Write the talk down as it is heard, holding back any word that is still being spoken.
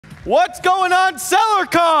What's going on,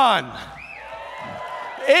 SellerCon?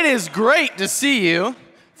 It is great to see you.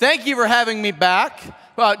 Thank you for having me back.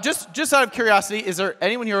 Just out of curiosity, is there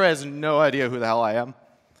anyone here who has no idea who the hell I am?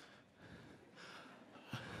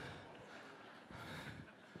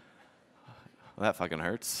 Well, that fucking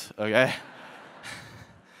hurts. Okay.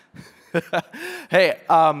 Hey,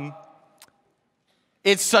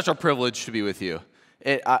 it's such a privilege to be with you.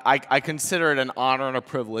 I consider it an honor and a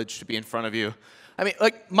privilege to be in front of you. I mean,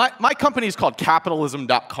 like, my company is called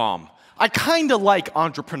Capitalism.com. I kind of like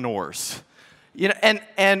entrepreneurs. You know,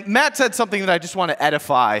 and Matt said something that I just want to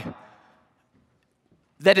edify,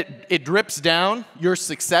 that it drips down, your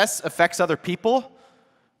success affects other people.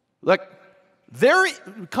 Like,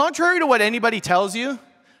 contrary to what anybody tells you,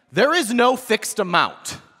 there is no fixed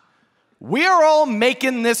amount. We are all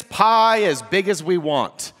making this pie as big as we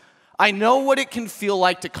want. I know what it can feel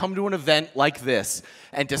like to come to an event like this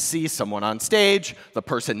and to see someone on stage, the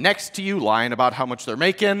person next to you lying about how much they're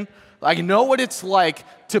making. I know what it's like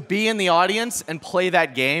to be in the audience and play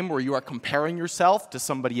that game where you are comparing yourself to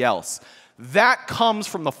somebody else. That comes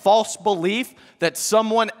from the false belief that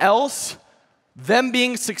someone else, them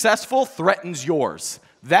being successful, threatens yours.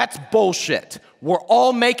 That's bullshit. We're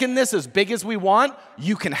all making this as big as we want.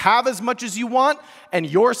 You can have as much as you want, and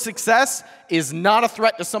your success is not a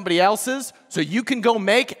threat to somebody else's, so you can go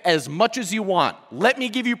make as much as you want. Let me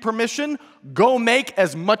give you permission. Go make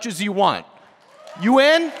as much as you want. You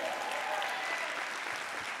in?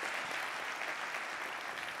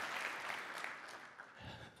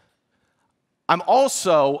 I'm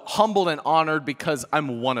also humbled and honored because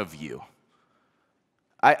I'm one of you.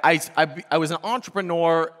 I was an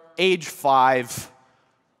entrepreneur, age 5,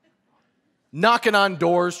 knocking on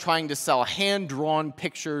doors trying to sell hand-drawn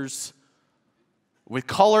pictures with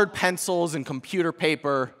colored pencils and computer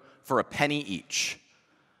paper for a penny each.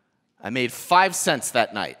 I made 5 cents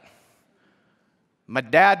that night. My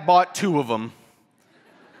dad bought 2 of them.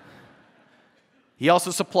 He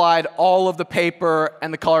also supplied all of the paper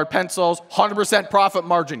and the colored pencils, 100% profit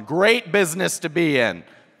margin, great business to be in.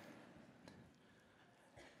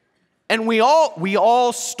 And we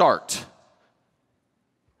all start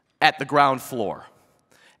at the ground floor.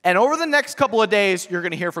 And over the next couple of days, you're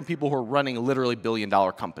going to hear from people who are running literally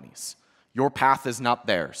billion-dollar companies. Your path is not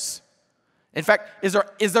theirs. In fact, is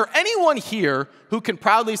there anyone here who can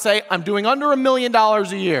proudly say, I'm doing under $1 million a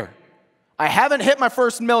year? I haven't hit my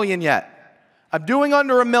first million yet. I'm doing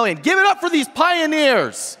under $1 million. Give it up for these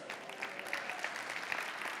pioneers.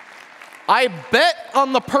 I bet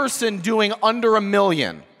on the person doing under $1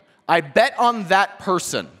 million. I bet on that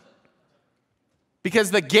person.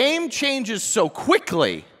 Because the game changes so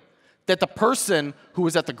quickly that the person who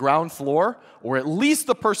is at the ground floor, or at least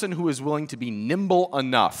the person who is willing to be nimble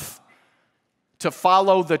enough to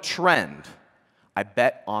follow the trend, I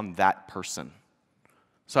bet on that person.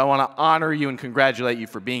 So I want to honor you and congratulate you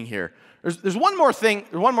for being here. There's one more thing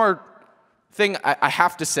I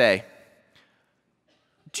have to say.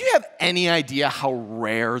 Do you have any idea how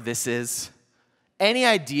rare this is? Any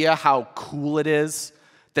idea how cool it is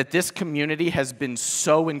that this community has been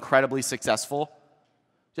so incredibly successful?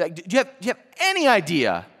 Do you have any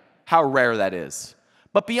idea how rare that is?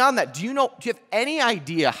 But beyond that, do you have any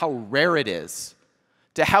idea how rare it is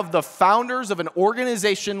to have the founders of an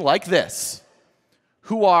organization like this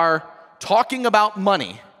who are talking about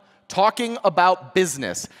money, talking about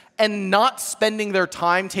business, and not spending their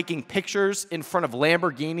time taking pictures in front of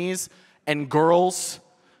Lamborghinis and girls?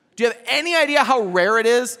 Do you have any idea how rare it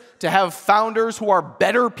is to have founders who are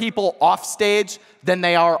better people off stage than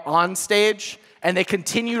they are on stage, and they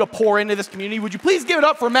continue to pour into this community? Would you please give it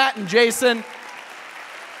up for Matt and Jason?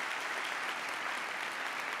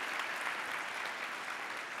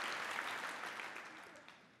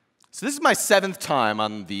 So this is my 7th time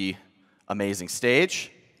on the amazing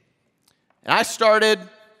stage. And I started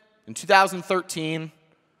in 2013.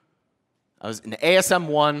 I was in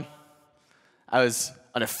ASM1. I was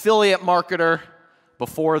an affiliate marketer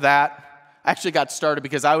before that. I actually got started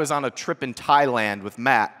because I was on a trip in Thailand with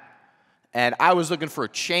Matt, and I was looking for a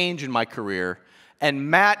change in my career.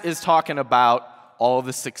 And Matt is talking about all of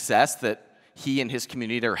the success that he and his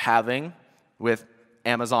community are having with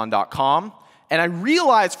Amazon.com. And I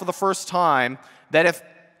realized for the first time that if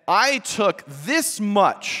I took this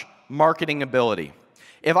much marketing ability,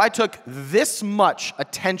 if I took this much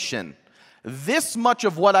attention, this much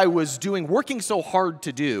of what I was doing, working so hard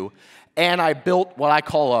to do, and I built what I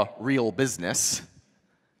call a real business,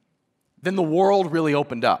 then the world really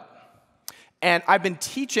opened up. And I've been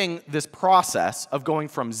teaching this process of going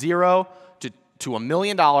from 0 to $1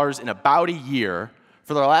 million in about a year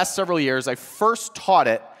for the last several years. I first taught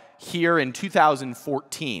it here in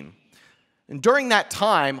 2014. And during that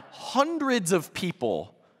time, hundreds of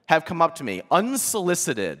people have come up to me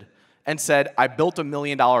unsolicited and said, I built $1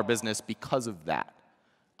 million business because of that.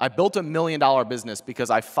 I built $1 million business because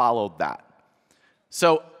I followed that.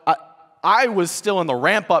 So I was still in the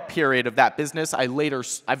ramp-up period of that business. I've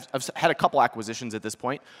had a couple acquisitions at this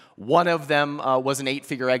point. One of them was an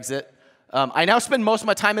 8-figure exit. I now spend most of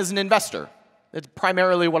my time as an investor. That's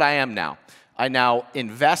primarily what I am now. I now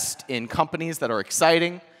invest in companies that are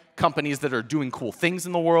exciting, companies that are doing cool things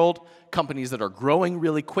in the world, companies that are growing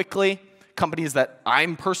really quickly, companies that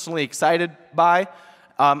I'm personally excited by.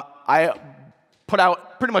 I put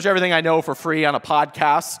out pretty much everything I know for free on a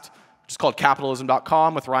podcast, which is called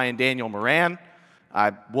Capitalism.com with Ryan Daniel Moran.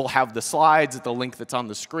 I will have the slides at the link that's on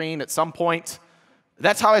the screen at some point.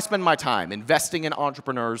 That's how I spend my time, investing in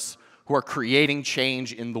entrepreneurs who are creating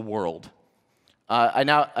change in the world. I'm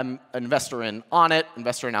an investor in Onnit,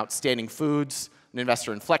 investor in Outstanding Foods, an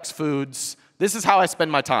investor in Flex Foods. This is how I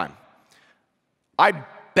spend my time. I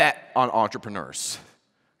bet on entrepreneurs,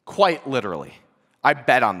 quite literally. I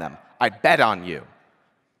bet on them. I bet on you.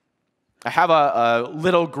 I have a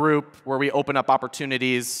little group where we open up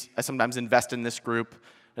opportunities. I sometimes invest in this group.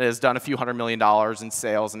 It has done a few $100 million in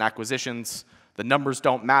sales and acquisitions. The numbers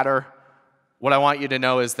don't matter. What I want you to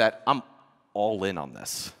know is that I'm all in on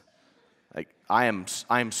this. Like, I am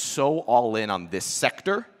so all in on this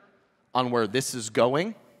sector, on where this is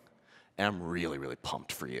going, and I'm really, really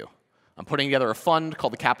pumped for you. I'm putting together a fund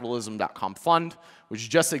called the Capitalism.com Fund, which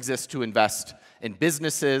just exists to invest in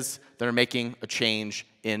businesses that are making a change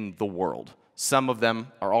in the world. Some of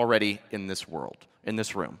them are already in this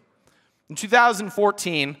room. In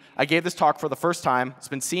 2014, I gave this talk for the first time. It's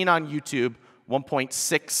been seen on YouTube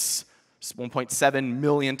 1.7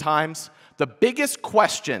 million times. The biggest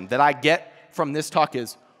question that I get from this talk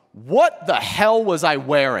is, what the hell was I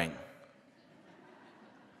wearing?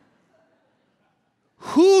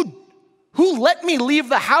 Who let me leave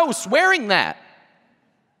the house wearing that?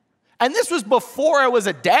 And this was before I was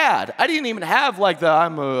a dad. I didn't even have like the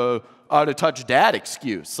I'm a out-of-touch dad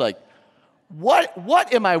excuse. Like,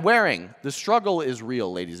 what am I wearing? The struggle is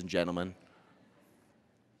real, ladies and gentlemen.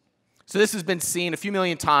 So this has been seen a few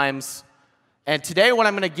million times. And today what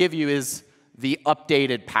I'm going to give you is the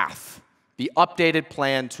updated path, the updated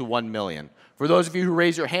plan to 1 million. For those of you who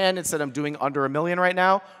raise your hand and said I'm doing under $1 million right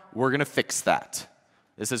now, we're going to fix that.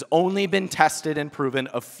 This has only been tested and proven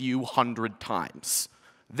a few hundred times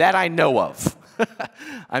that I know of.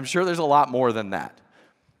 I'm sure there's a lot more than that.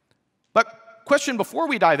 But question before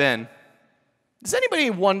we dive in, does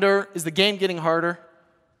anybody wonder, is the game getting harder?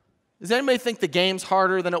 Does anybody think the game's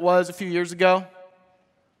harder than it was a few years ago?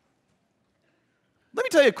 Let me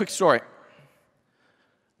tell you a quick story.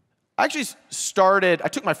 I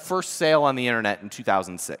took my first sale on the internet in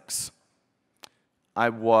 2006. I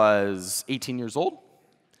was 18 years old.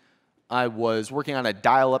 I was working on a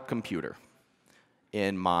dial-up computer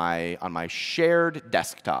on my shared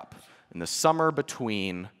desktop in the summer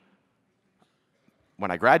between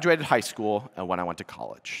when I graduated high school and when I went to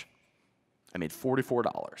college. I made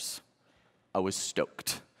 $44. I was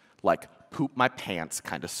stoked, like poop my pants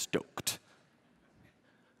kind of stoked.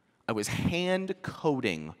 I was hand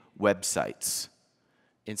coding websites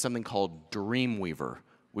in something called Dreamweaver,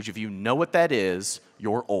 which if you know what that is,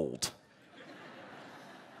 you're old.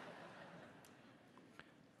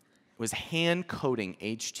 Was hand coding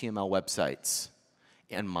HTML websites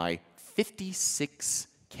and my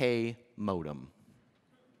 56K modem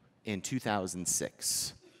in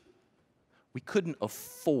 2006. We couldn't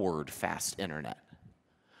afford fast internet.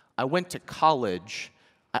 I went to college.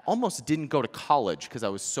 I almost didn't go to college because I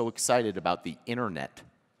was so excited about the internet.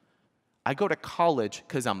 I go to college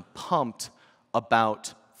because I'm pumped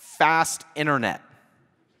about fast internet.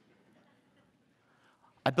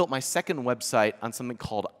 I built my second website on something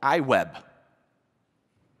called iWeb,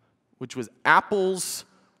 which was Apple's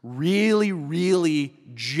really, really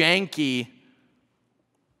janky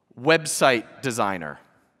website designer.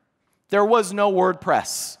 There was no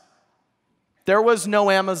WordPress. There was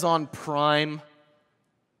no Amazon Prime.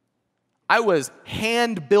 I was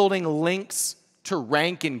hand building links to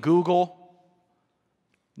rank in Google.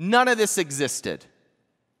 None of this existed.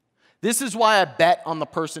 This is why I bet on the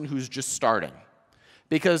person who's just starting.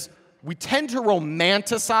 Because we tend to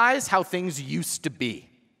romanticize how things used to be.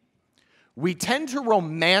 We tend to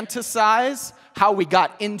romanticize how we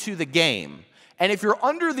got into the game. And if you're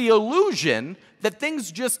under the illusion that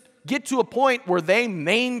things just get to a point where they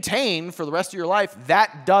maintain for the rest of your life,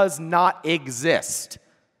 that does not exist.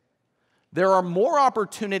 There are more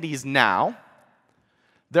opportunities now.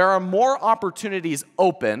 There are more opportunities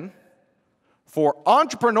open for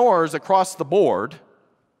entrepreneurs across the board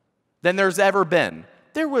than there's ever been.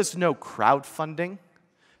 There was no crowdfunding.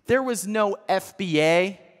 There was no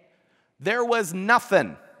FBA. There was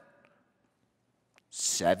nothing.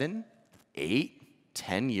 7, 8,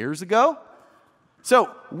 10 years ago?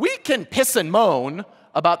 So we can piss and moan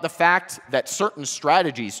about the fact that certain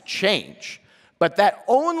strategies change, but that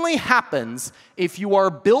only happens if you are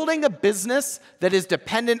building a business that is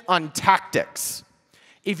dependent on tactics.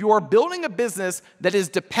 If you are building a business that is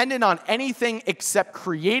dependent on anything except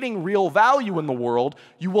creating real value in the world,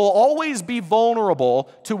 you will always be vulnerable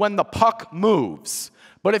to when the puck moves.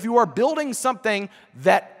 But if you are building something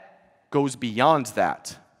that goes beyond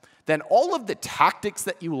that, then all of the tactics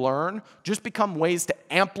that you learn just become ways to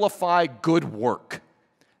amplify good work.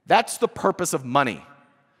 That's the purpose of money,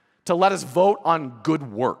 to let us vote on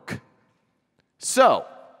good work. So,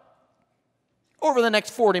 over the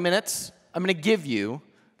next 40 minutes, I'm going to give you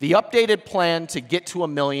the updated plan to get to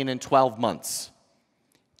 $1 million in 12 months.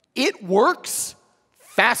 It works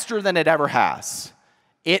faster than it ever has.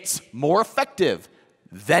 It's more effective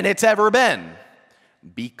than it's ever been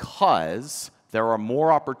because there are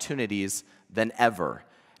more opportunities than ever.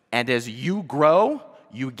 And as you grow,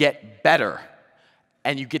 you get better,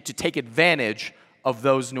 and you get to take advantage of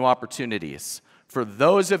those new opportunities. For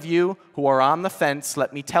those of you who are on the fence,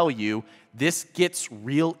 let me tell you, this gets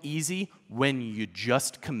real easy when you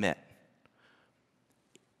just commit.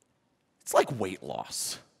 It's like weight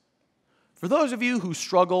loss. For those of you who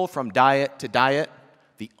struggle from diet to diet,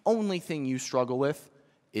 the only thing you struggle with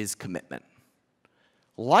is commitment.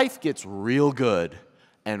 Life gets real good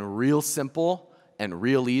and real simple and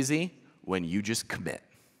real easy when you just commit.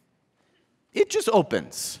 It just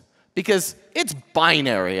opens because it's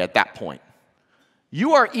binary at that point.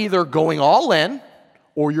 You are either going all in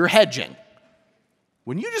or you're hedging.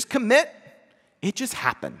 When you just commit, it just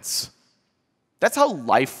happens. That's how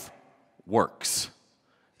life works.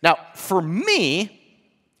 Now, for me,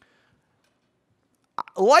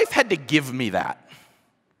 life had to give me that.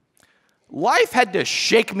 Life had to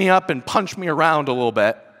shake me up and punch me around a little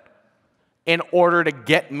bit in order to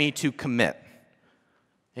get me to commit.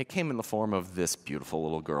 It came in the form of this beautiful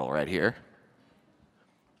little girl right here.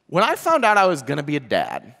 When I found out I was going to be a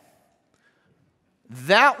dad,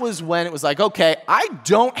 that was when it was like, okay, I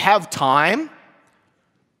don't have time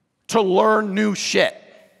to learn new shit.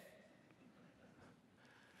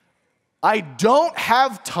 I don't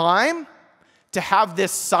have time to have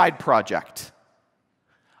this side project.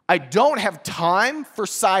 I don't have time for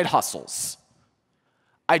side hustles.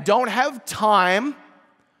 I don't have time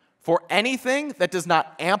for anything that does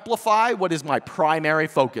not amplify what is my primary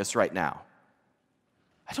focus right now.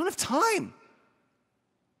 I don't have time.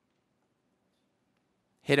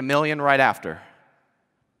 Hit $1 million right after.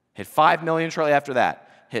 Hit $5 million shortly after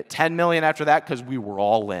that. Hit $10 million after that because we were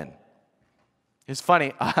all in. It's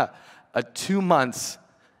funny, 2 months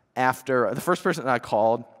after, the first person that I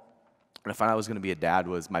called when I found out I was going to be a dad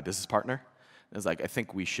was my business partner. I was like, I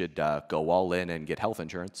think we should go all in and get health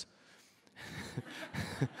insurance.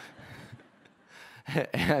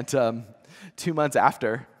 And 2 months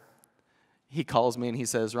after, he calls me and he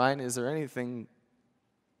says, Ryan, is there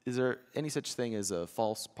any such thing as a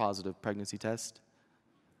false positive pregnancy test?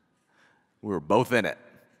 We were both in it.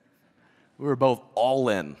 We were both all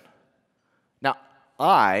in. Now,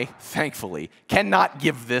 I, thankfully, cannot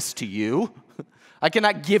give this to you. I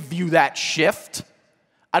cannot give you that shift.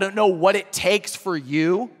 I don't know what it takes for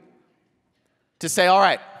you to say, all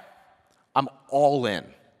right, I'm all in.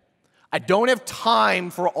 I don't have time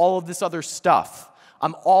for all of this other stuff.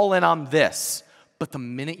 I'm all in on this. But the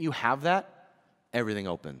minute you have that, everything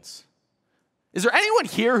opens. Is there anyone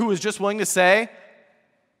here who is just willing to say,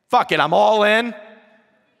 fuck it, I'm all in?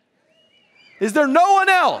 Is there no one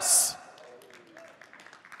else?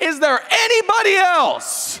 Is there anybody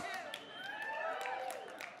else?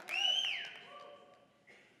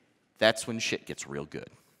 That's when shit gets real good.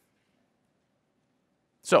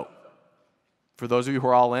 So, for those of you who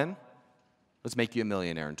are all in, let's make you a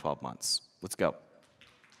millionaire in 12 months. Let's go.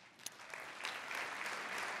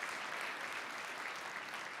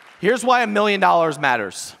 Here's why $1 million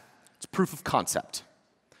matters. It's proof of concept.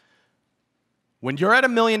 When you're at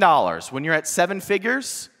 $1 million, when you're at 7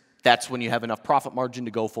 figures, that's when you have enough profit margin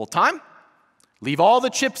to go full time. Leave all the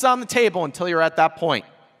chips on the table until you're at that point.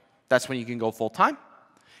 That's when you can go full time.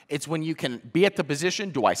 It's when you can be at the position,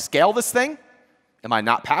 do I scale this thing? Am I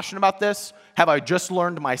not passionate about this? Have I just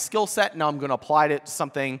learned my skill set? Now I'm going to apply it to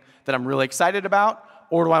something that I'm really excited about?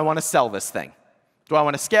 Or do I want to sell this thing? Do I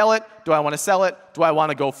want to scale it? Do I want to sell it? Do I want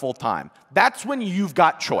to go full time? That's when you've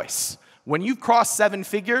got choice. When you've crossed 7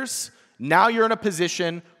 figures, Now you're in a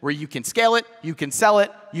position where you can scale it, you can sell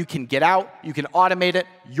it, you can get out, you can automate it.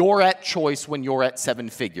 You're at choice when you're at 7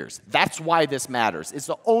 figures. That's why this matters. It's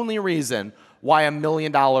the only reason why $1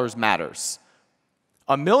 million matters.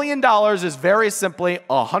 $1 million is very simply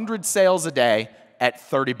 100 sales a day at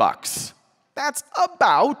 $30. That's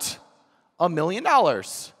about $1 million.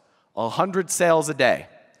 100 sales a day.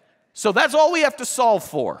 So that's all we have to solve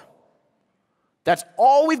for. That's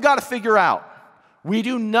all we've got to figure out. We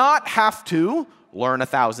do not have to learn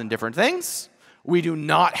 1,000 different things. We do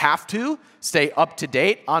not have to stay up to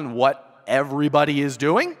date on what everybody is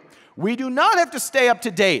doing. We do not have to stay up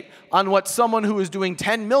to date on what someone who is doing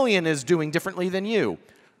 10 million is doing differently than you.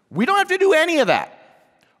 We don't have to do any of that.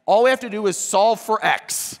 All we have to do is solve for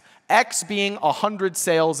X. X being 100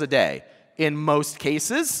 sales a day. In most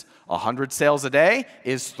cases, 100 sales a day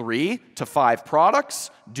is 3 to 5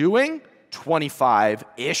 products doing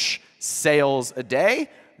 25-ish sales a day.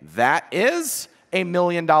 That is a $1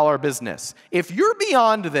 million business. If you're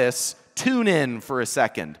beyond this, tune in for a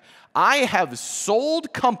second. I have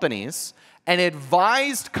sold companies and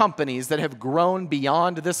advised companies that have grown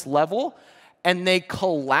beyond this level, and they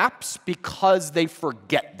collapse because they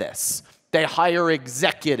forget this. They hire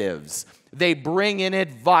executives. They bring in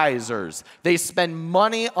advisors. They spend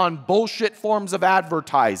money on bullshit forms of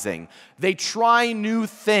advertising. They try new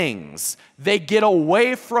things. They get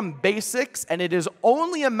away from basics, and it is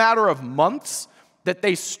only a matter of months that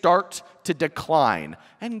they start to decline.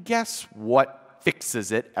 And guess what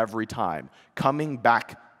fixes it every time? Coming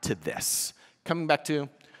back to this. Coming back to,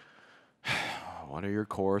 what are your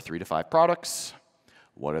core 3 to 5 products?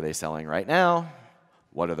 What are they selling right now?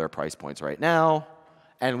 What are their price points right now?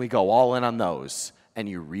 And we go all in on those, and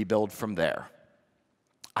you rebuild from there.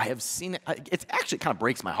 I have seen it. It actually kind of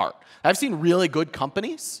breaks my heart. I've seen really good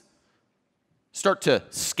companies start to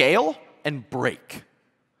scale and break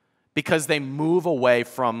because they move away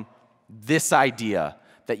from this idea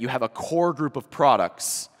that you have a core group of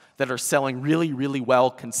products that are selling really, really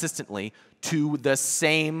well consistently to the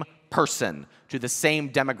same person, to the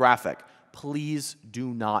same demographic. Please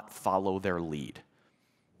do not follow their lead.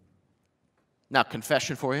 Now,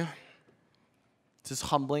 confession for you. This is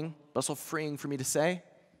humbling, but also freeing for me to say.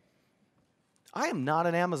 I am not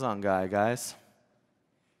an Amazon guy, guys.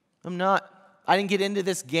 I'm not. I didn't get into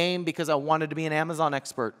this game because I wanted to be an Amazon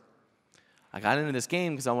expert. I got into this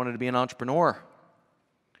game because I wanted to be an entrepreneur.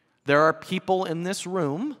 There are people in this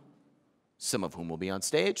room, some of whom will be on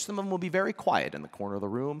stage, some of them will be very quiet in the corner of the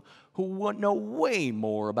room, who know way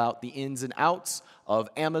more about the ins and outs of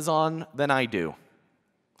Amazon than I do.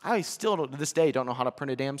 I still, to this day, don't know how to print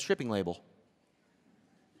a damn shipping label.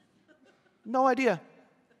 No idea.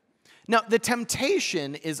 Now, the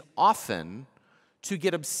temptation is often to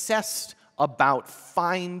get obsessed about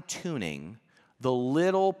fine-tuning the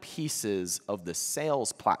little pieces of the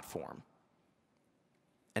sales platform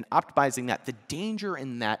and optimizing that. The danger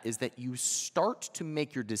in that is that you start to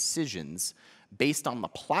make your decisions based on the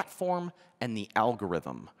platform and the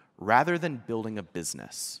algorithm rather than building a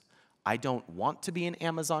business. I don't want to be an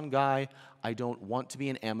Amazon guy. I don't want to be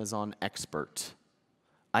an Amazon expert.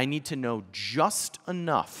 I need to know just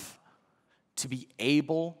enough to be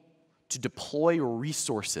able to deploy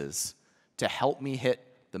resources to help me hit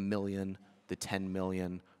the million, the 10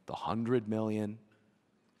 million, the 100 million.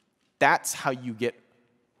 That's how you get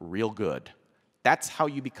real good. That's how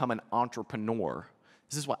you become an entrepreneur.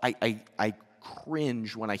 This is why I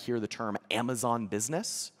cringe when I hear the term Amazon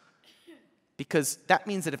business. Because that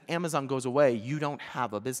means that if Amazon goes away, you don't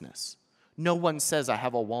have a business. No one says I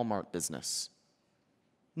have a Walmart business.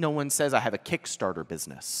 No one says I have a Kickstarter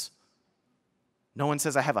business. No one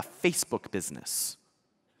says I have a Facebook business.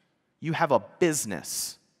 You have a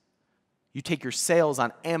business. You take your sales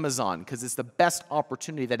on Amazon because it's the best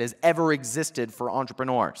opportunity that has ever existed for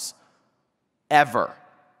entrepreneurs. Ever.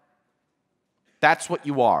 That's what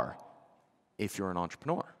you are if you're an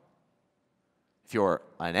entrepreneur. If you're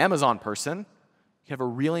an Amazon person, you have a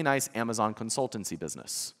really nice Amazon consultancy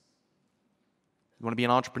business. You want to be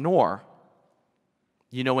an entrepreneur,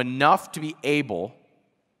 you know enough to be able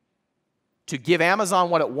to give Amazon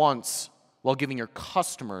what it wants while giving your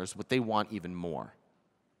customers what they want even more.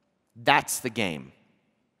 That's the game.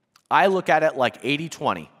 I look at it like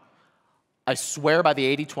 80-20. I swear by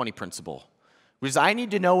the 80-20 principle, which is I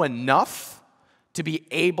need to know enough to be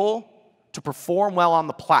able to perform well on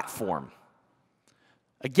the platform.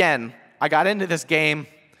 Again, I got into this game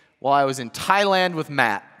while I was in Thailand with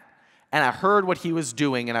Matt, and I heard what he was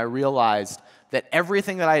doing, and I realized that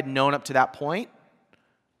everything that I had known up to that point,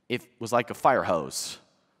 it was like a fire hose.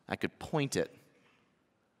 I could point it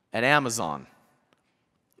at Amazon.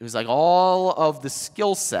 It was like all of the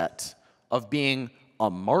skill set of being a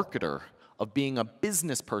marketer, of being a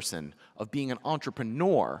business person, of being an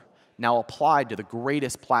entrepreneur, now applied to the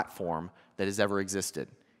greatest platform that has ever existed.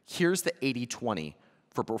 Here's the 80-20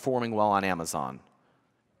 for performing well on Amazon.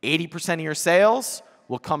 80% of your sales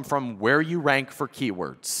will come from where you rank for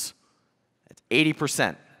keywords. That's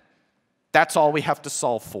 80%. That's all we have to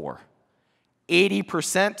solve for.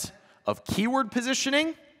 80% of keyword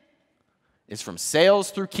positioning is from sales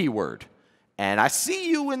through keyword. And I see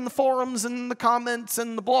you in the forums and the comments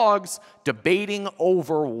and the blogs debating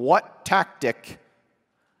over what tactic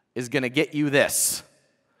is going to get you this.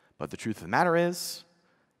 But the truth of the matter is,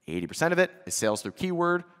 80% of it is sales through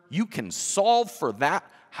keyword. You can solve for that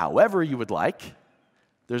however you would like.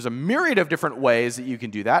 There's a myriad of different ways that you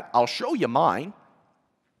can do that. I'll show you mine.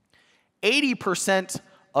 80%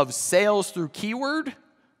 of sales through keyword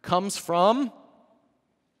comes from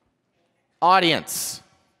audience.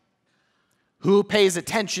 Who pays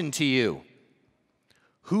attention to you?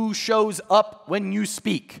 Who shows up when you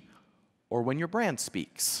speak or when your brand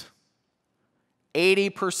speaks?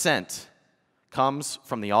 80% comes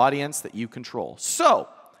from the audience that you control. So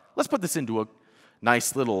let's put this into a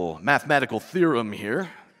nice little mathematical theorem here.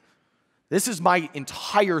 This is my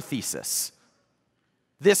entire thesis.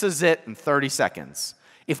 This is it in 30 seconds.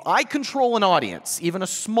 If I control an audience, even a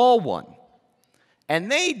small one, and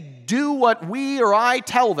they do what we or I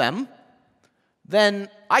tell them, then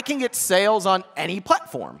I can get sales on any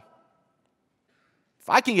platform. If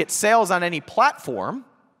I can get sales on any platform,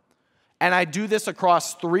 and I do this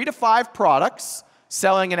across 3 to 5 products,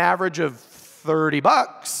 selling an average of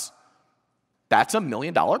 $30, that's $1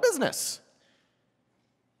 million business.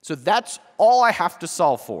 So that's all I have to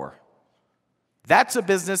solve for. That's a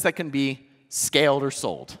business that can be scaled or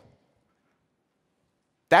sold.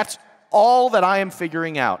 That's all that I am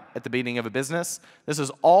figuring out at the beginning of a business. This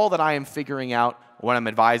is all that I am figuring out when I'm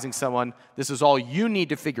advising someone. This is all you need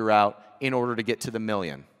to figure out in order to get to the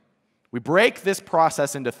million. We break this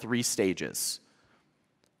process into 3 stages.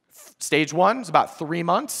 Stage 1 is about 3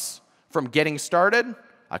 months from getting started.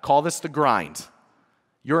 I call this the grind.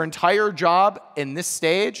 Your entire job in this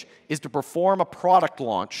stage is to perform a product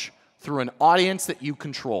launch through an audience that you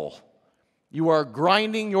control. You are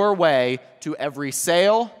grinding your way to every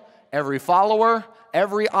sale, every follower,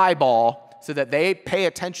 every eyeball, so that they pay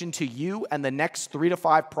attention to you and the next 3 to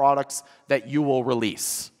 5 products that you will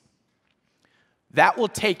release. That will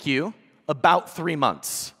take you about 3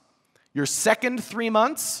 months. Your second 3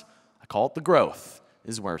 months, I call it the growth,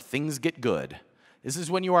 is where things get good. This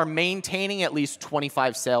is when you are maintaining at least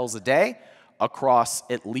 25 sales a day across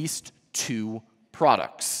at least 2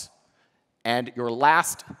 products. And your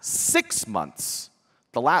last 6 months,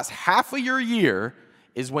 the last half of your year,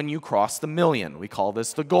 is when you cross the million. We call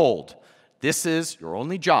this the gold. This is your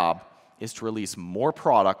only job, is to release more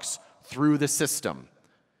products through the system.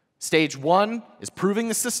 Stage 1 is proving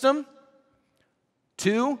the system.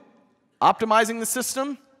 2, optimizing the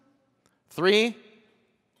system. 3,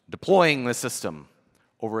 deploying the system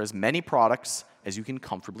over as many products as you can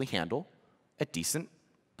comfortably handle at decent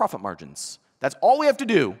profit margins. That's all we have to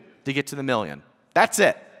do to get to the million. That's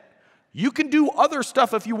it. You can do other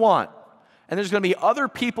stuff if you want. And there's going to be other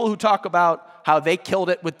people who talk about how they killed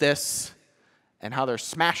it with this, and how they're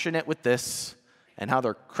smashing it with this, and how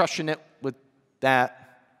they're crushing it with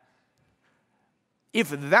that. If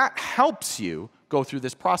that helps you go through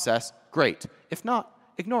this process, great. If not,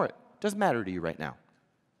 ignore it. Doesn't matter to you right now.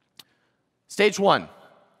 Stage 1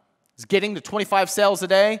 is getting to 25 sales a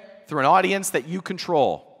day through an audience that you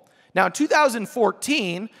control. Now, in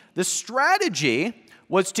 2014, the strategy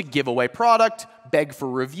was to give away product, beg for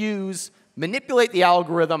reviews, manipulate the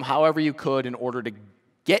algorithm however you could in order to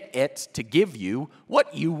get it to give you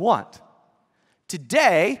what you want.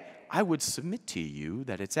 Today, I would submit to you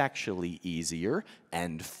that it's actually easier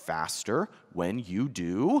and faster when you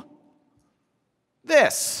do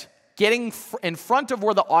this. Getting in front of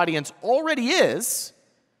where the audience already is,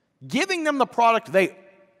 giving them the product they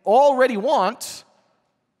already want,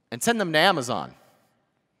 and send them to Amazon.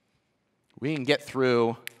 We can get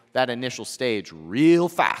through that initial stage real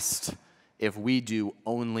fast if we do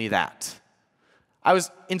only that. I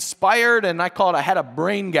was inspired, and I had a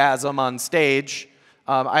braingasm on stage.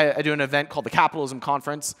 I do an event called the Capitalism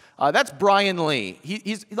Conference. That's Brian Lee.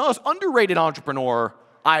 He's the most underrated entrepreneur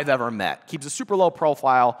I've ever met. Keeps a super low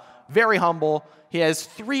profile, very humble. He has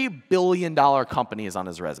 $3 billion companies on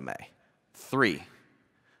his resume. 3.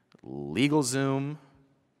 LegalZoom,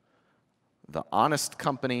 The Honest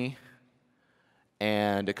Company,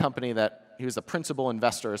 and a company that he was the principal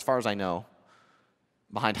investor, as far as I know,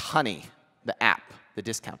 behind Honey, the app, the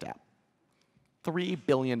discount app. $3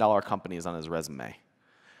 billion companies on his resume.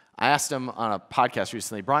 I asked him on a podcast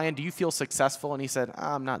recently, Brian, do you feel successful? And he said,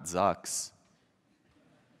 I'm not Zucks.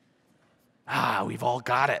 We've all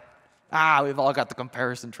got it. We've all got the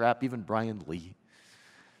comparison trap, even Brian Lee.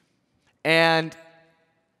 And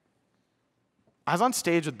I was on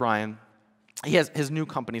stage with Brian. He has his new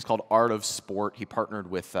company is called Art of Sport. He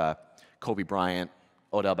partnered with Kobe Bryant,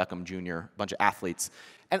 Odell Beckham Jr., a bunch of athletes.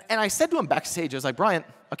 And I said to him backstage, I was like, Brian,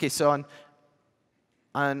 okay, so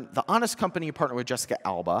on The Honest Company, you partner with Jessica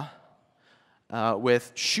Alba.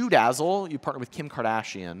 With Shoe Dazzle, you partnered with Kim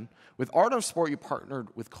Kardashian. With Art of Sport, you partnered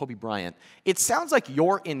with Kobe Bryant. It sounds like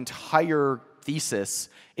your entire thesis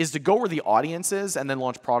is to go where the audience is and then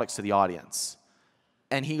launch products to the audience.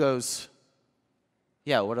 And he goes,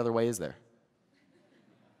 yeah, what other way is there?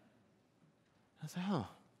 I was like, oh,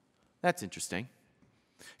 that's interesting.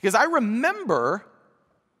 Because I remember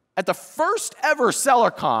at the first ever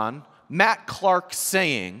SellerCon, Matt Clark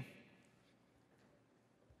saying,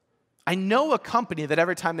 I know a company that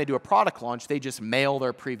every time they do a product launch, they just mail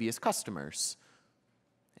their previous customers.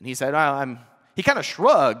 And he said, he kind of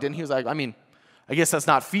shrugged, and he was like, I guess that's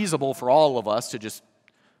not feasible for all of us to just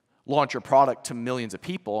launch your product to millions of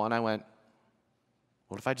people. And I went,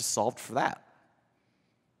 what if I just solved for that?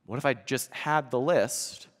 What if I just had the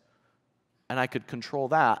list, and I could control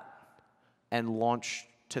that and launch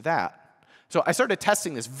to that? So I started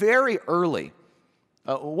testing this very early.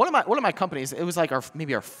 One of my companies, it was like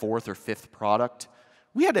maybe our fourth or fifth product.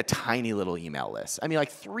 We had a tiny little email list.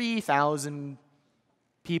 Like 3,000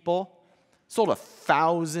 people. Sold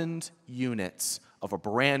 1,000 units of a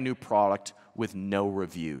brand new product with no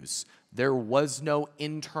reviews. There was no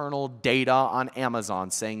internal data on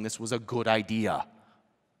Amazon saying this was a good idea.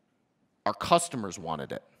 Our customers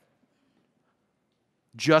wanted it.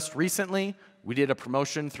 Just recently, we did a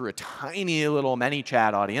promotion through a tiny little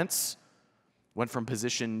ManyChat audience. Went from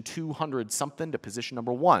position 200-something to position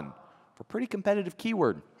number 1 for a pretty competitive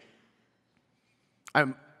keyword. I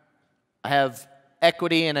have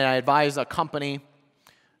equity, and I advise a company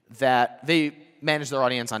that they manage their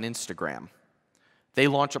audience on Instagram. They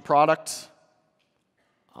launch a product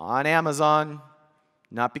on Amazon,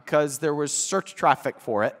 not because there was search traffic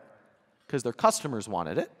for it, because their customers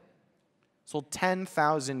wanted it. Sold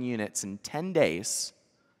 10,000 units in 10 days.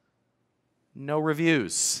 No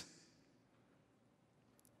reviews.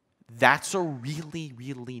 That's a really,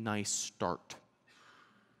 really nice start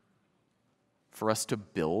for us to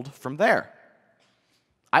build from there.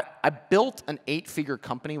 I built an 8-figure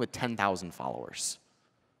company with 10,000 followers.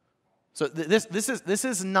 So this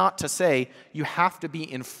is not to say you have to be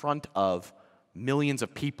in front of millions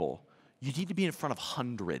of people. You need to be in front of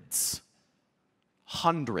hundreds.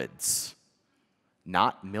 Hundreds.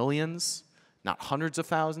 Not millions, not hundreds of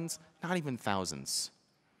thousands, not even thousands.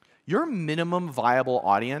 Your minimum viable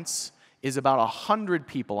audience is about 100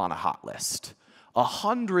 people on a hot list.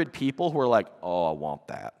 100 people who are like, oh, I want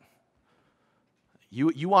that.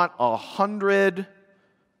 You want 100,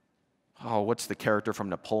 what's the character from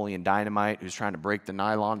Napoleon Dynamite who's trying to break the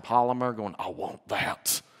nylon polymer going, I want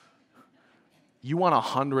that. You want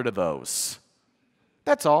 100 of those.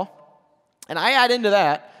 That's all. And I add into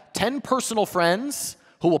that 10 personal friends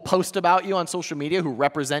who will post about you on social media, who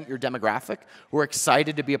represent your demographic, who are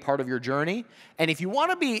excited to be a part of your journey. And if you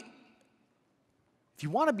want to be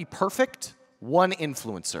perfect, one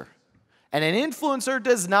influencer. And an influencer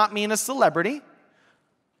does not mean a celebrity.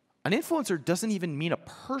 An influencer doesn't even mean a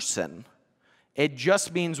person. It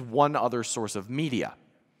just means one other source of media,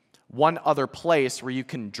 one other place where you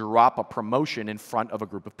can drop a promotion in front of a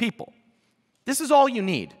group of people. This is all you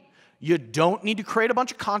need. You don't need to create a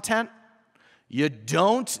bunch of content. You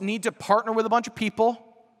don't need to partner with a bunch of people.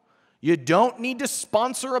 You don't need to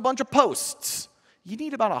sponsor a bunch of posts. You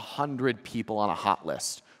need about 100 people on a hot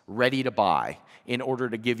list ready to buy in order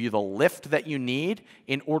to give you the lift that you need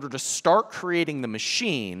in order to start creating the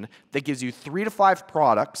machine that gives you 3 to 5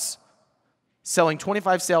 products, selling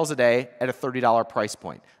 25 sales a day at a $30 price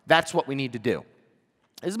point. That's what we need to do.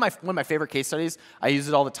 This is one of my favorite case studies. I use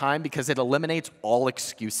it all the time because it eliminates all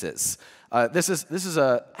excuses. This is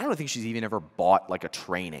I don't think she's even ever bought like a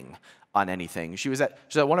training on anything. She's at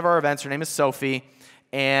one of our events. Her name is Sophie,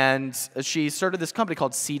 and she started this company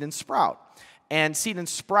called Seed and Sprout. And Seed and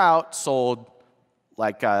Sprout sold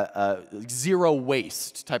like a zero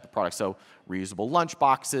waste type of product, so reusable lunch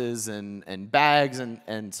boxes and bags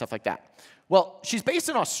and stuff like that. Well, she's based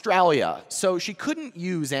in Australia, so she couldn't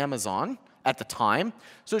use Amazon at the time,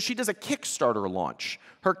 so she does a Kickstarter launch.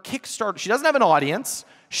 Her Kickstarter, she doesn't have an audience.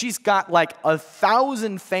 She's got like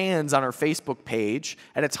 1,000 fans on her Facebook page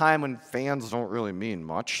at a time when fans don't really mean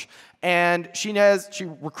much. And she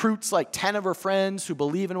recruits like 10 of her friends who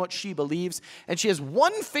believe in what she believes. And she has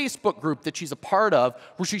one Facebook group that she's a part of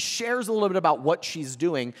where she shares a little bit about what she's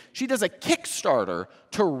doing. She does a Kickstarter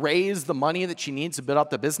to raise the money that she needs to build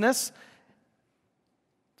up the business.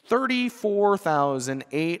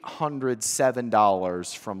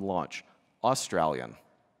 $34,807 from launch. Australian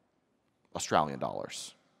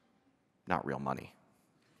dollars. Not real money.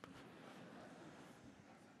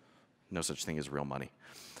 No such thing as real money.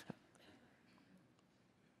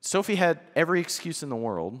 Sophie had every excuse in the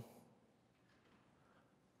world,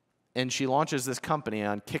 and she launches this company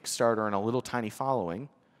on Kickstarter and a little tiny following,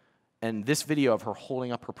 and this video of her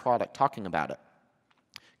holding up her product talking about it,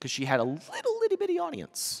 because she had a little itty-bitty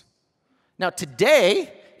audience. Now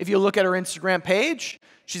today, if you look at her Instagram page,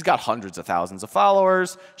 she's got hundreds of thousands of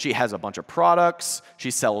followers, she has a bunch of products, she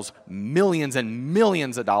sells millions and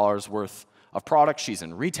millions of dollars worth of products, she's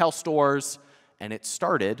in retail stores, and it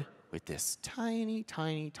started with this tiny,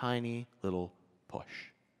 tiny, tiny little push.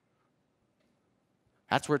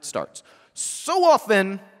 That's where it starts. So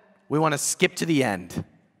often, we want to skip to the end.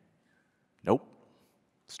 Nope.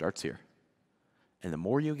 It starts here. And the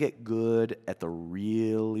more you get good at the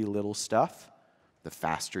really little stuff, the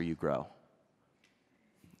faster you grow.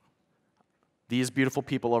 These beautiful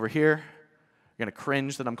people over here are going to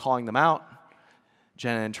cringe that I'm calling them out.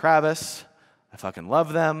 Jenna and Travis, I fucking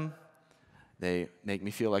love them. They make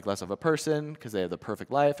me feel like less of a person because they have the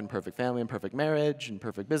perfect life and perfect family and perfect marriage and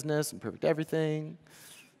perfect business and perfect everything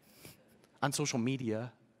on social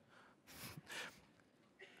media.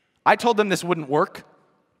 I told them this wouldn't work.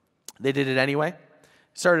 They did it anyway.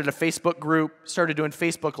 Started a Facebook group, started doing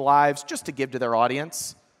Facebook Lives just to give to their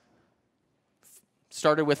audience.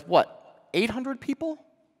 Started with what, 800 people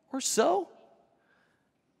or so?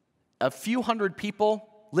 A few hundred people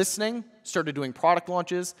listening, started doing product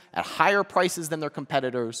launches at higher prices than their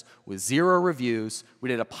competitors with 0 reviews. We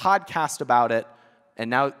did a podcast about it, and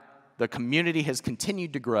now the community has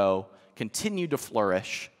continued to grow, continued to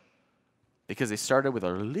flourish, because they started with a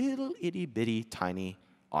little itty-bitty tiny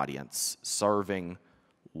audience serving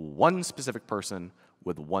one specific person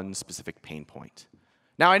with one specific pain point.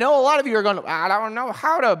 Now, I know a lot of you are going, I don't know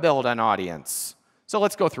how to build an audience. So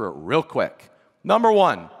let's go through it real quick. Number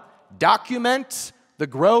 1, document the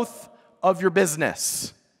growth of your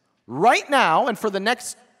business. Right now, and for the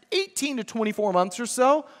next 18 to 24 months or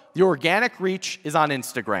so, the organic reach is on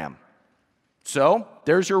Instagram. So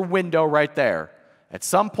there's your window right there. At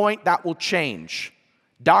some point, that will change.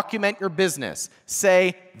 Document your business.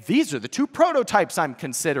 Say, these are the 2 prototypes I'm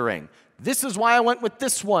considering. This is why I went with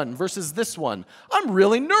this one versus this one. I'm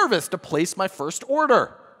really nervous to place my first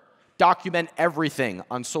order. Document everything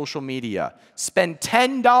on social media. Spend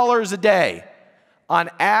 $10 a day on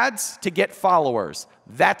ads to get followers.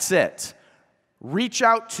 That's it. Reach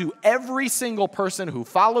out to every single person who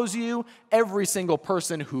follows you, every single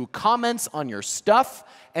person who comments on your stuff,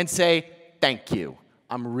 and say, thank you.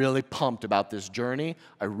 I'm really pumped about this journey.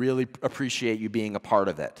 I really appreciate you being a part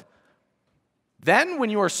of it. Then, when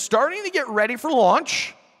you are starting to get ready for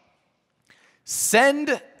launch,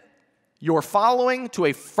 send your following to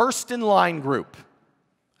a first-in-line group,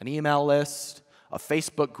 an email list, a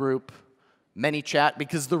Facebook group, ManyChat,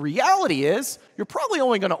 because the reality is you're probably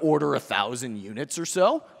only going to order 1,000 units or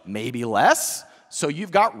so, maybe less. So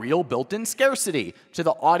you've got real built-in scarcity to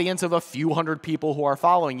the audience of a few hundred people who are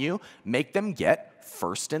following you. Make them get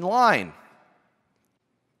first in line.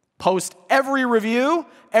 Post every review,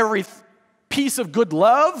 every piece of good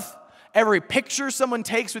love, every picture someone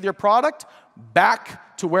takes with your product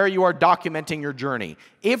back to where you are documenting your journey.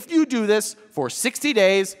 If you do this for 60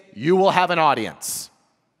 days, you will have an audience.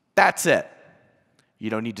 That's it. You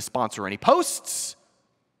don't need to sponsor any posts.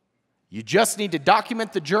 You just need to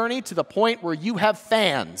document the journey to the point where you have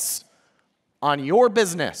fans on your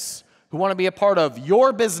business who want to be a part of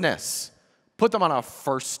your business. Put them on a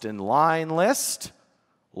first-in-line list.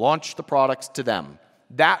 Launch the products to them.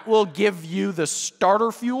 That will give you the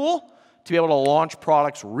starter fuel to be able to launch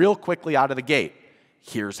products real quickly out of the gate.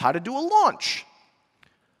 Here's how to do a launch.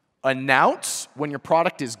 Announce when your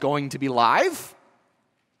product is going to be live.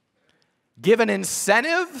 Give an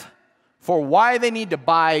incentive for why they need to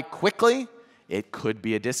buy quickly. It could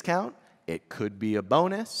be a discount. It could be a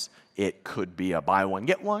bonus. It could be a buy one,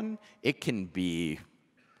 get one. It can be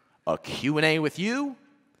a Q&A with you.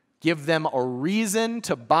 Give them a reason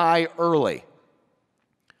to buy early.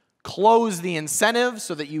 Close the incentive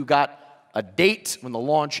so that you got a date when the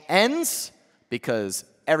launch ends, because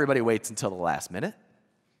everybody waits until the last minute.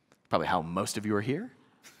 Probably how most of you are here.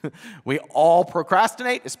 We all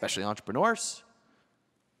procrastinate, especially entrepreneurs.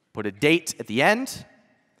 Put a date at the end.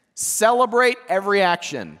 Celebrate every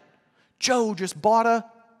action. Joe just bought a,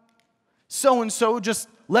 so-and-so just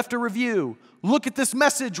left a review. Look at this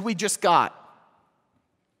message we just got.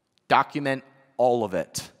 Document all of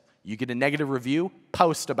it. You get a negative review,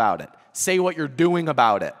 post about it. Say what you're doing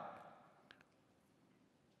about it.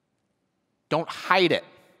 Don't hide it.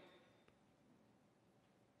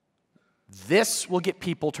 This will get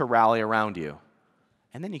people to rally around you.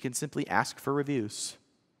 And then you can simply ask for reviews.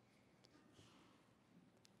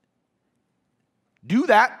 Do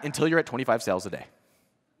that until you're at 25 sales a day.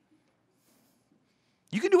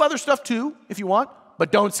 You can do other stuff too if you want,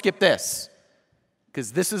 but don't skip this.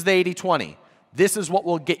 Because this is the 80-20. This is what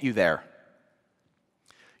will get you there.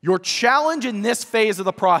 Your challenge in this phase of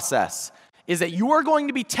the process is that you are going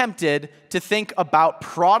to be tempted to think about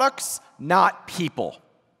products, not people.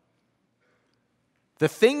 The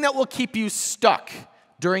thing that will keep you stuck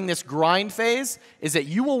during this grind phase is that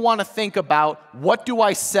you will want to think about what do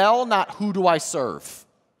I sell, not who do I serve.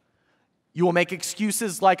 You will make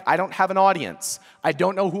excuses like, I don't have an audience. I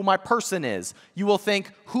don't know who my person is. You will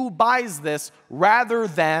think, who buys this, rather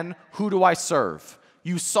than who do I serve.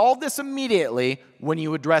 You solve this immediately when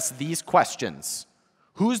you address these questions.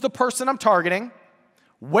 Who's the person I'm targeting?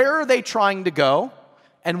 Where are they trying to go?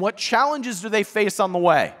 And what challenges do they face on the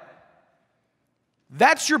way?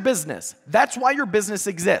 That's your business. That's why your business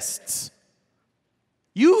exists.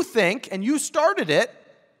 You think, and you started it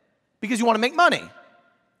because you want to make money.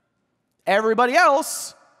 Everybody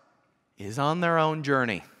else is on their own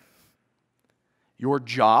journey. Your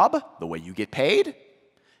job, the way you get paid,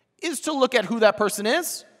 is to look at who that person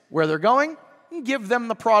is, where they're going, and give them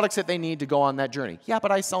the products that they need to go on that journey. Yeah,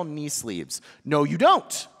 but I sell knee sleeves. No, you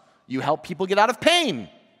don't. You help people get out of pain.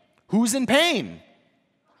 Who's in pain?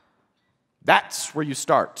 That's where you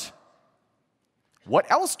start. What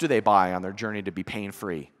else do they buy on their journey to be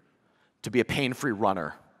pain-free? To be a pain-free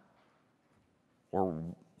runner? Or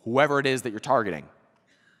whoever it is that you're targeting.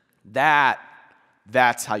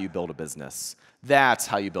 That's how you build a business. That's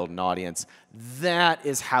how you build an audience. That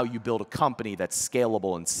is how you build a company that's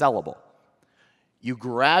scalable and sellable. You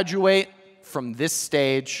graduate from this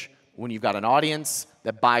stage when you've got an audience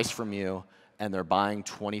that buys from you and they're buying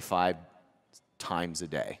 25 times a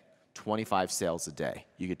day. 25 sales a day.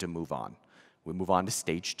 You get to move on. We move on to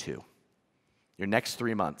stage 2. Your next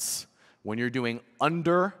 3 months, when you're doing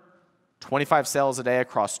under 25 sales a day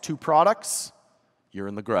across 2 products, you're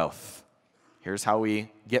in the growth. Here's how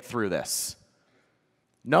we get through this.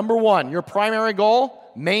 Number 1, your primary goal,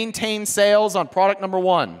 maintain sales on product number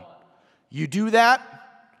 1. You do that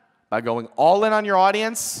by going all in on your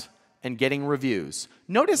audience and getting reviews.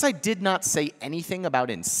 Notice I did not say anything about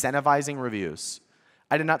incentivizing reviews.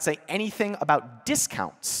 I did not say anything about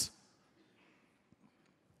discounts.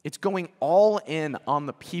 It's going all in on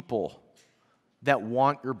the people that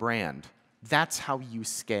want your brand. That's how you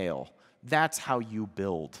scale. That's how you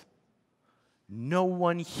build. No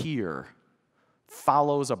one here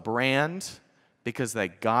follows a brand because they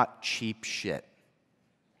got cheap shit.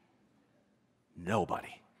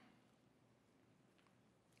 Nobody.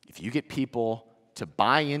 If you get people to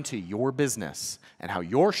buy into your business and how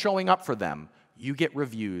you're showing up for them, you get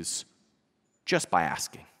reviews just by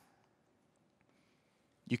asking.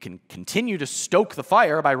 You can continue to stoke the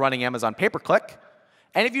fire by running Amazon pay-per-click,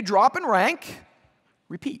 and if you drop in rank,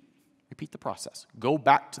 repeat. Repeat the process. Go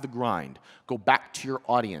back to the grind. Go back to your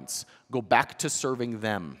audience. Go back to serving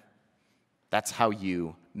them. That's how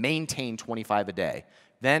you maintain 25 a day.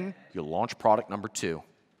 Then you launch product number 2.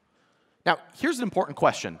 Now, here's an important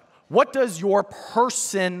question. What does your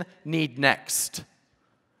person need next?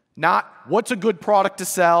 Not what's a good product to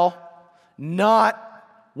sell, not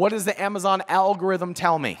what does the Amazon algorithm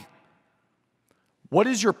tell me. What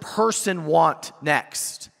does your person want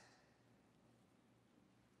next?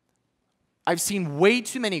 I've seen way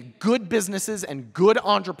too many good businesses and good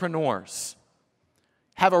entrepreneurs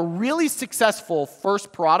have a really successful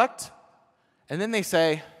first product, and then they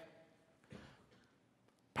say,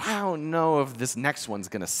 I don't know if this next one's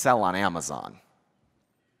going to sell on Amazon.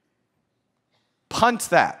 Punt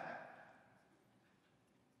that.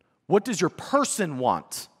 What does your person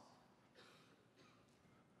want?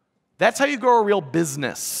 That's how you grow a real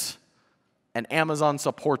business, and Amazon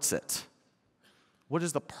supports it. What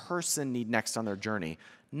does the person need next on their journey?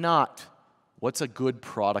 Not what's a good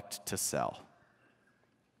product to sell.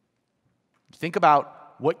 Think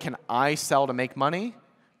about what can I sell to make money?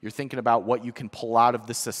 You're thinking about what you can pull out of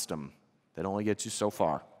the system that only gets you so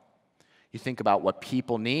far. You think about what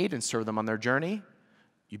people need and serve them on their journey.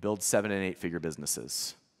 You build 7- and 8-figure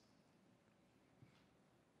businesses.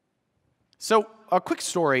 So a quick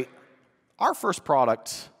story. Our first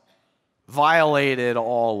product violated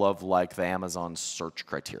all of like the Amazon search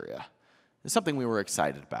criteria. It's something we were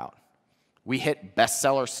excited about. We hit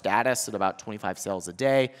bestseller status at about 25 sales a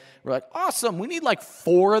day. We're like, awesome, we need like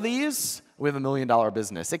 4 of these. We have $1 million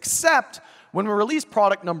business. Except when we released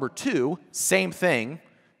product number 2, same thing,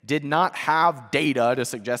 did not have data to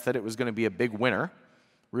suggest that it was going to be a big winner.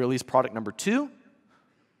 We released product number 2.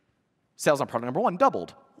 Sales on product number 1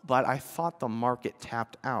 doubled. But I thought the market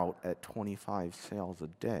tapped out at 25 sales a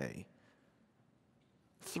day.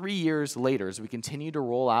 3 years later, as we continue to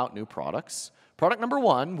roll out new products, product number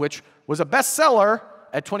 1, which was a bestseller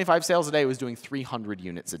at 25 sales a day, was doing 300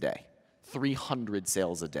 units a day. 300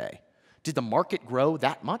 sales a day. Did the market grow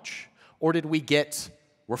that much? Or did we get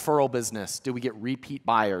referral business? Did we get repeat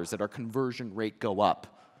buyers? Did our conversion rate go up?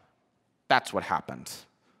 That's what happened.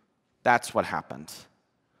 That's what happened.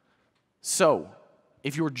 So,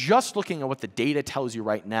 if you're just looking at what the data tells you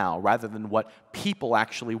right now rather than what people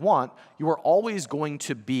actually want, you are always going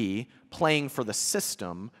to be playing for the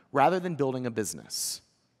system rather than building a business.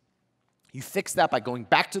 You fix that by going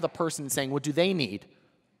back to the person and saying, what do they need?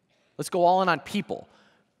 Let's go all in on people.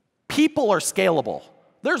 People are scalable.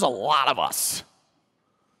 There's a lot of us.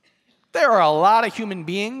 There are a lot of human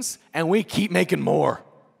beings, and we keep making more.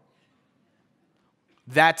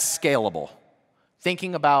 That's scalable.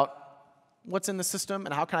 Thinking about what's in the system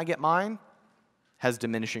and how can I get mine has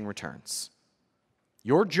diminishing returns.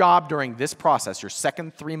 Your job during this process, your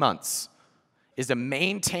second 3 months, is to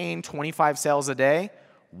maintain 25 sales a day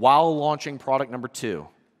while launching product number 2.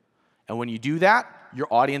 And when you do that, your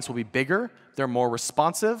audience will be bigger, they're more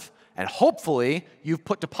responsive, and hopefully you've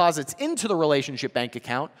put deposits into the relationship bank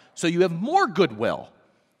account so you have more goodwill.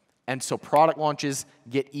 And so product launches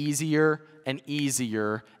get easier and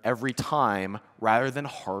easier every time rather than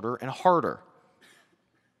harder and harder.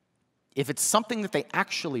 If it's something that they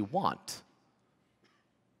actually want,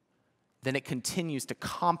 then it continues to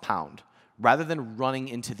compound rather than running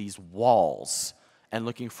into these walls and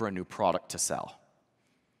looking for a new product to sell.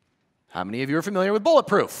 How many of you are familiar with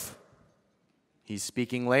Bulletproof? He's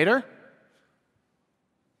speaking later.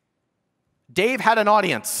 Dave had an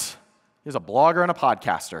audience. He was a blogger and a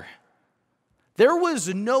podcaster. There was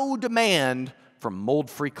no demand for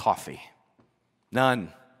mold-free coffee.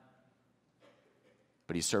 None.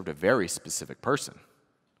 But he served a very specific person.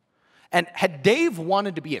 And had Dave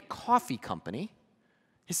wanted to be a coffee company,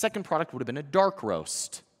 his second product would have been a dark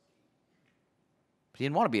roast. But he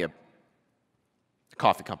didn't want to be a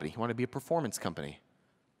coffee company. He wanted to be a performance company.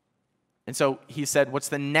 And so he said, what's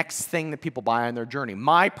the next thing that people buy on their journey?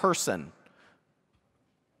 My person.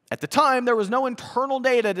 At the time, there was no internal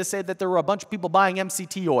data to say that there were a bunch of people buying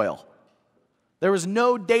MCT oil. There was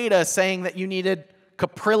no data saying that you needed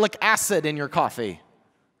caprylic acid in your coffee.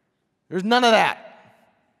 There's none of that.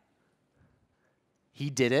 He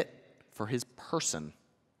did it for his person.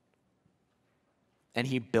 And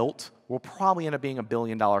he built what will probably end up being a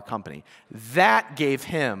billion-dollar company. That gave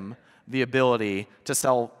him the ability to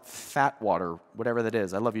sell fat water, whatever that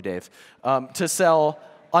is. I love you, Dave. To sell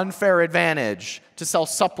Unfair Advantage, to sell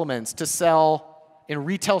supplements, to sell in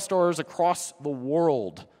retail stores across the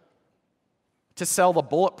world, to sell the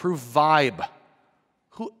Bulletproof Vibe.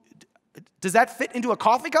 Does that fit into a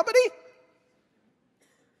coffee company?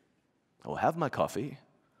 I will have my coffee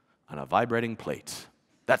on a vibrating plate.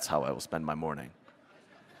 That's how I will spend my morning.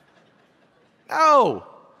 No!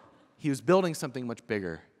 He was building something much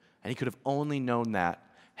bigger, and he could have only known that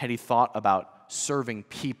had he thought about serving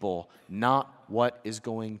people, not what is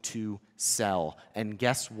going to sell. And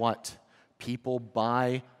guess what? People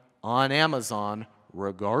buy on Amazon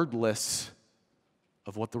regardless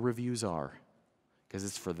of what the reviews are, because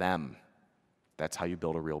it's for them. That's how you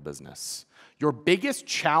build a real business. Your biggest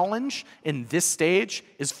challenge in this stage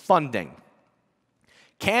is funding.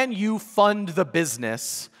 Can you fund the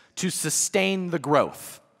business to sustain the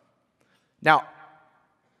growth? Now,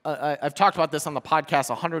 I've talked about this on the podcast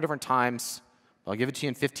 100 different times. I'll give it to you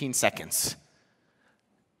in 15 seconds.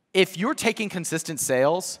 If you're taking consistent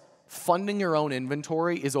sales, funding your own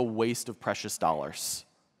inventory is a waste of precious dollars.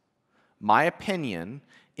 My opinion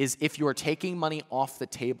is if you're taking money off the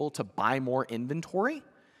table to buy more inventory,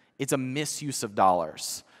 it's a misuse of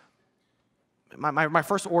dollars. My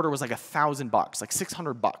first order was like $1,000, like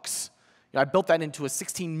 $600. I built that into a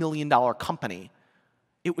 $16 million company.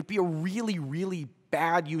 It would be a really, really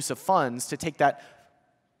bad use of funds to take that.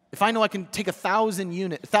 If I know I can take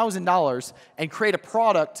 $1,000 and create a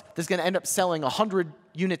product that's going to end up selling 100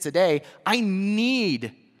 units a day, I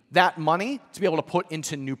need that money to be able to put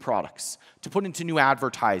into new products, to put into new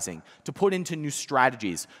advertising, to put into new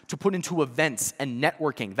strategies, to put into events and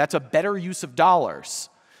networking. That's a better use of dollars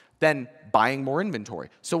than buying more inventory.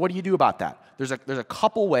 So what do you do about that? There's a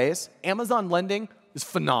couple ways. Amazon lending is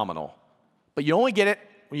phenomenal, but you only get it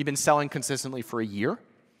when you've been selling consistently for a year,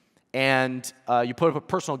 and you put a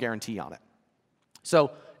personal guarantee on it.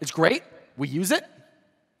 So it's great. We use it,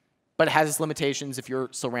 but it has its limitations if you're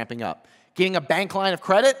still ramping up. Getting a bank line of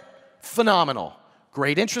credit, phenomenal.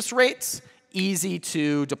 Great interest rates, easy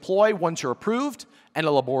to deploy once you're approved, and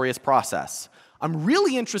a laborious process. I'm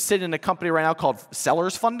really interested in a company right now called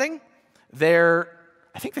Sellers Funding.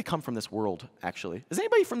 I think they come from this world, actually. Is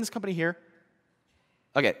anybody from this company here?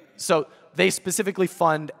 Okay, so they specifically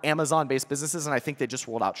fund Amazon-based businesses, and I think they just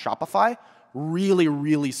rolled out Shopify, really,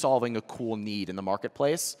 really solving a cool need in the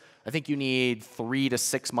marketplace. I think you need 3 to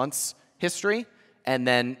 6 months history, and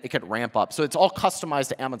then it could ramp up. So it's all customized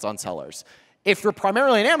to Amazon sellers. If you're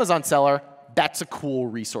primarily an Amazon seller, that's a cool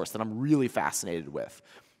resource that I'm really fascinated with.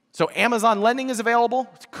 So Amazon lending is available.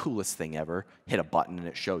 It's the coolest thing ever. Hit a button and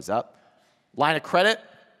it shows up. Line of credit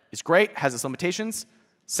is great, has its limitations.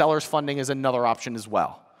 Sellers funding is another option as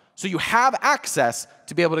well. So you have access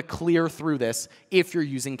to be able to clear through this if you're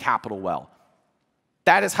using capital well.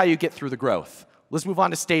 That is how you get through the growth. Let's move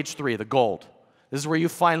on to stage 3, the gold. This is where you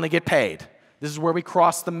finally get paid. This is where we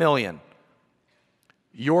cross the million.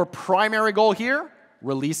 Your primary goal here,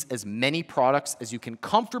 release as many products as you can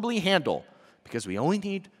comfortably handle, because we only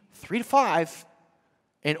need 3 to 5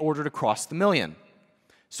 in order to cross the million.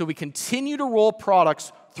 So we continue to roll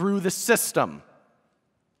products through the system,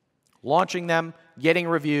 launching them, getting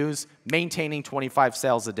reviews, maintaining 25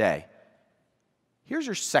 sales a day. Here's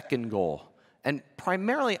your second goal. And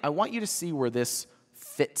primarily, I want you to see where this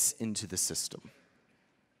fits into the system.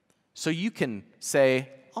 So you can say,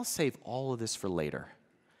 I'll save all of this for later.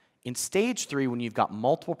 In stage 3, when you've got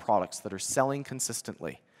multiple products that are selling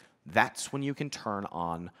consistently, that's when you can turn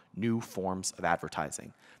on new forms of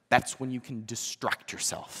advertising. That's when you can distract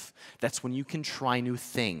yourself. That's when you can try new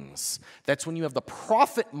things. That's when you have the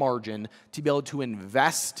profit margin to be able to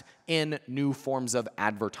invest in new forms of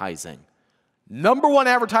advertising. #1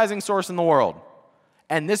 advertising source in the world.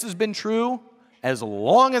 And this has been true as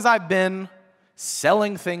long as I've been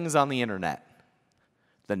selling things on the internet.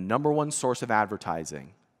 The #1 source of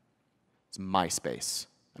advertising is MySpace.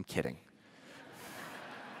 I'm kidding.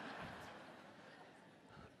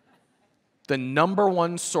 The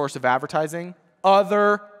 #1 source of advertising,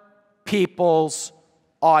 other people's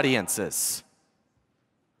audiences.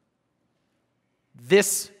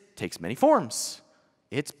 This takes many forms.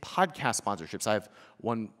 It's podcast sponsorships. I have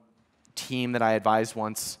one team that I advised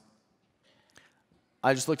once.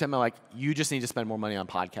 I just looked at them like, you just need to spend more money on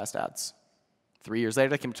podcast ads. 3 years later,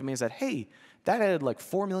 they came to me and said, hey, that added like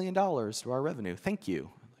 $4 million to our revenue. Thank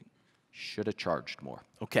you. Should have charged more.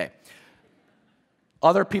 Okay.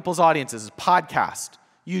 Other people's audiences, podcast,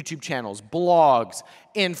 YouTube channels, blogs,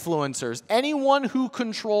 influencers, anyone who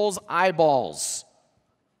controls eyeballs.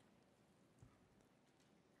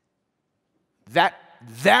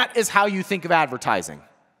 That is how you think of advertising.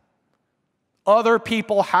 Other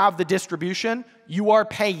people have the distribution. You are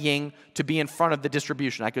paying to be in front of the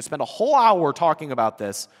distribution. I could spend a whole hour talking about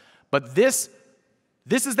this, but this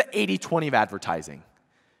is the 80-20 of advertising.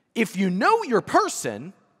 If you know your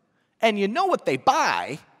person and you know what they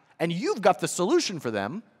buy and you've got the solution for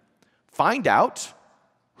them, find out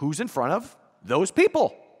who's in front of those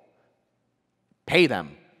people. Pay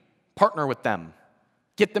them. Partner with them.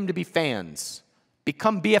 Get them to be fans.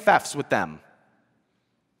 Become BFFs with them.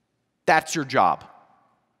 That's your job.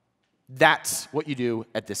 That's what you do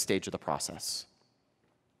at this stage of the process.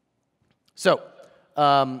 So,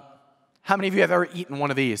 how many of you have ever eaten one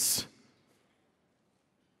of these?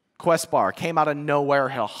 Quest Bar came out of nowhere,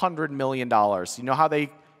 had $100 million. You know how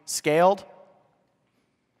they scaled?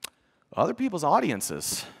 Other people's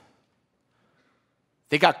audiences.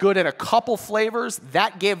 They got good at a couple flavors.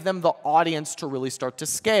 That gave them the audience to really start to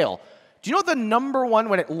scale. Do you know what the #1,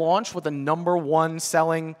 when it launched, what the #1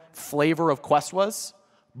 selling flavor of Quest was?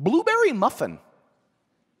 Blueberry muffin.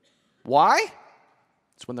 Why?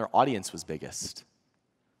 It's when their audience was biggest.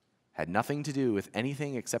 Had nothing to do with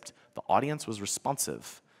anything except the audience was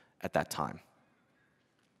responsive at that time.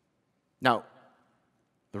 Now,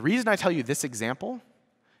 the reason I tell you this example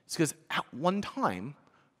is because at one time,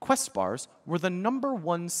 Quest Bars were the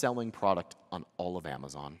 #1 selling product on all of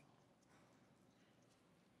Amazon.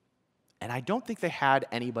 And I don't think they had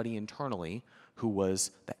anybody internally who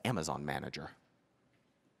was the Amazon manager.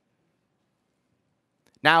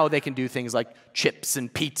 Now they can do things like chips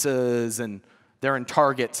and pizzas and They're in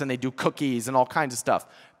Targets and they do cookies and all kinds of stuff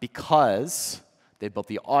because they built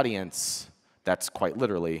the audience that's quite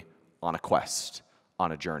literally on a quest,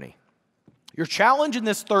 on a journey. Your challenge in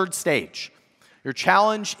this third stage, your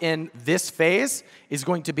challenge in this phase is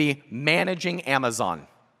going to be managing Amazon.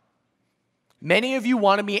 Many of you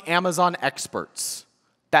want to be Amazon experts.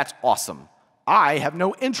 That's awesome. I have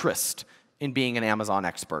no interest in being an Amazon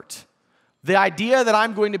expert. The idea that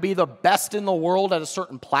I'm going to be the best in the world at a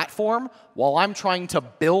certain platform while I'm trying to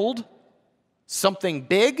build something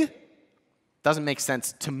big doesn't make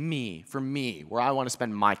sense to me, for me, where I want to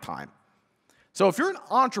spend my time. So if you're an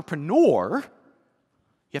entrepreneur,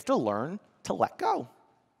 you have to learn to let go.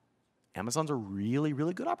 Amazon's a really,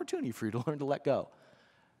 really good opportunity for you to learn to let go.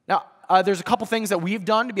 Now, there's a couple things that we've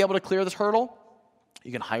done to be able to clear this hurdle.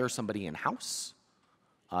 You can hire somebody in-house.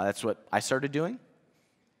 That's what I started doing.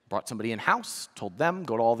 Brought somebody in-house, told them,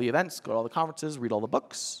 go to all the events, go to all the conferences, read all the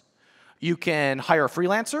books. You can hire a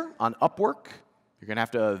freelancer on Upwork. You're going to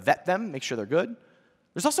have to vet them, make sure they're good.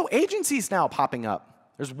 There's also agencies now popping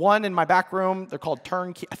up. There's one in my back room. They're called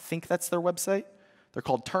Turnkey. I think that's their website. They're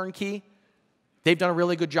called Turnkey. They've done a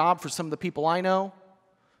really good job for some of the people I know.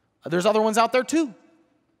 There's other ones out there too.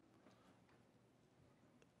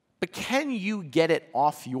 But can you get it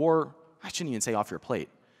off your, I shouldn't even say off your plate.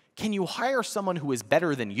 Can you hire someone who is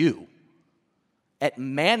better than you at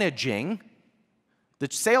managing the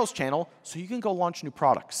sales channel so you can go launch new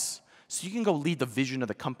products, so you can go lead the vision of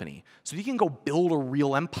the company, so you can go build a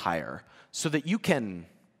real empire, so that you can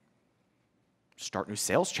start new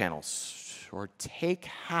sales channels or take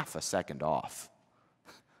half a second off?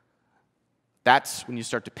 That's when you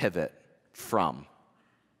start to pivot from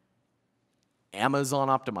Amazon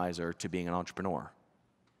optimizer to being an entrepreneur.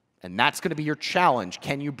 And that's going to be your challenge.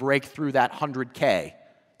 Can you break through that 100K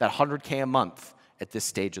a month at this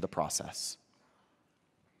stage of the process?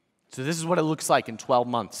 So this is what it looks like in 12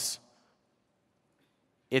 months.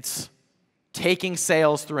 It's taking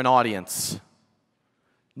sales through an audience,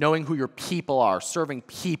 knowing who your people are, serving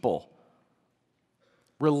people,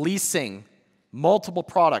 releasing multiple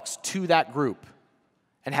products to that group,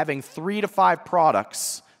 and having 3 to 5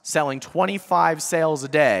 products selling 25 sales a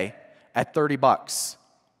day at $30.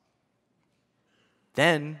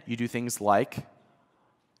 Then you do things like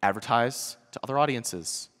advertise to other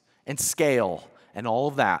audiences and scale and all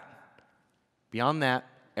of that. Beyond that,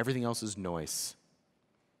 everything else is noise.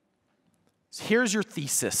 So here's your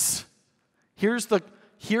thesis. Here's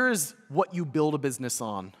what you build a business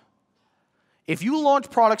on. If you launch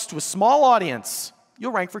products to a small audience,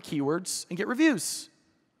 you'll rank for keywords and get reviews.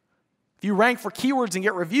 If you rank for keywords and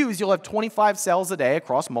get reviews, you'll have 25 sales a day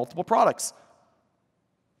across multiple products.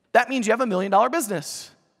 That means you have $1 million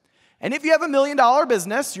business. And if you have $1 million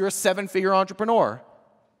business, you're a 7-figure entrepreneur.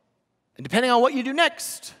 And depending on what you do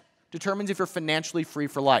next, determines if you're financially free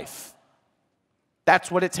for life.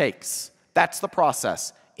 That's what it takes. That's the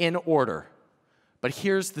process, in order. But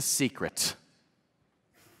here's the secret.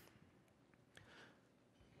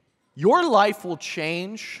 Your life will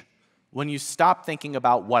change when you stop thinking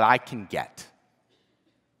about what I can get.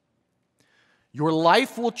 Your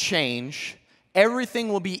life will change, everything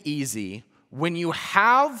will be easy when you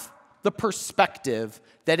have the perspective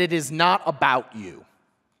that it is not about you.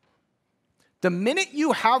 The minute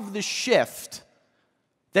you have the shift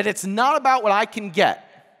that it's not about what I can get,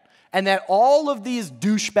 and that all of these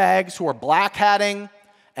douchebags who are black hatting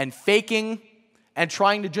and faking and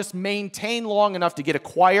trying to just maintain long enough to get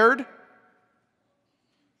acquired,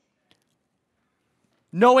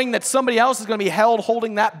 knowing that somebody else is going to be held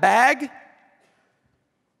holding that bag,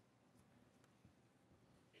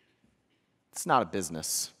 it's not a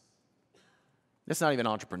business. It's not even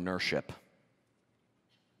entrepreneurship.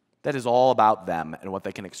 That is all about them and what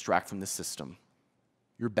they can extract from the system.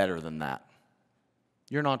 You're better than that.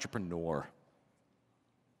 You're an entrepreneur.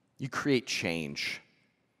 You create change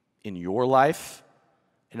in your life,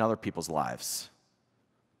 in other people's lives.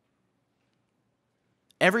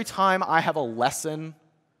 Every time I have a lesson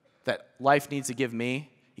that life needs to give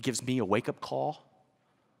me, it gives me a wake-up call.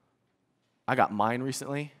 I got mine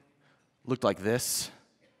recently. Looked like this.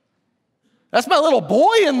 That's my little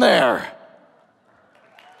boy in there.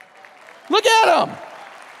 Look at him.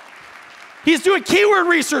 He's doing keyword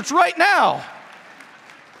research right now.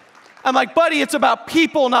 I'm like, buddy, it's about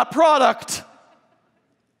people, not product.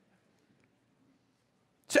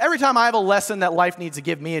 So every time I have a lesson that life needs to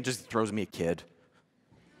give me, it just throws me a kid.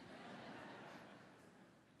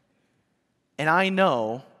 And I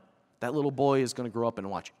know that little boy is going to grow up and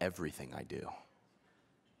watch everything I do.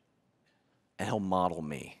 And he'll model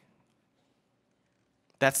me.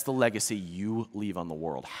 That's the legacy you leave on the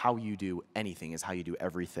world. How you do anything is how you do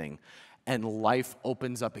everything. And life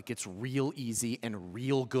opens up. It gets real easy and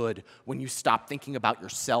real good when you stop thinking about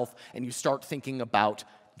yourself and you start thinking about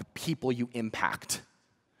the people you impact.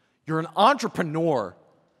 You're an entrepreneur.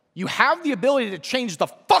 You have the ability to change the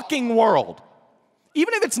fucking world.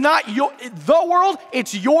 Even if it's not the world,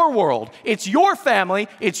 it's your world. It's your family.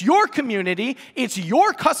 It's your community. It's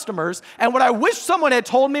your customers. And what I wish someone had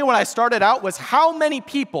told me when I started out was how many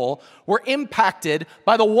people were impacted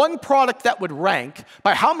by the one product that would rank,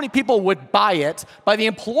 by how many people would buy it, by the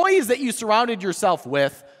employees that you surrounded yourself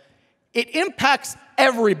with. It impacts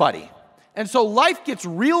everybody. And so life gets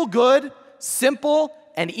real good, simple,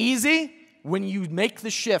 and easy when you make the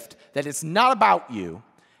shift that it's not about you,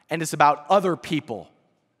 and it's about other people.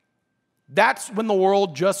 That's when the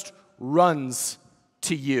world just runs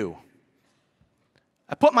to you.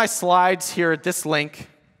 I put my slides here at this link.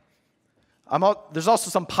 There's also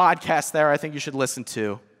some podcasts there I think you should listen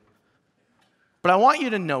to. But I want you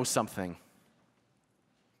to know something.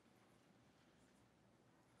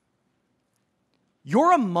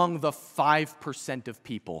 You're among the 5% of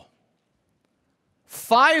people.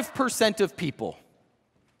 5% of people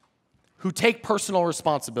who take personal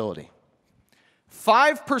responsibility.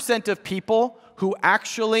 5% of people who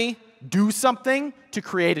actually do something to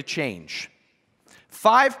create a change.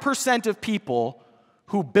 5% of people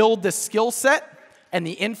who build the skill set and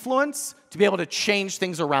the influence to be able to change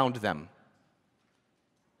things around them.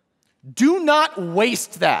 Do not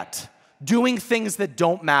waste that doing things that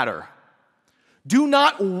don't matter. Do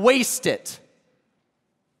not waste it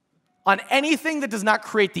on anything that does not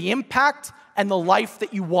create the impact and the life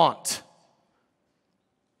that you want.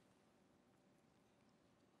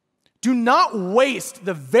 Do not waste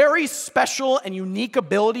the very special and unique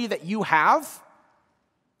ability that you have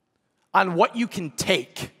on what you can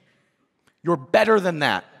take. You're better than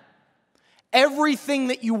that. Everything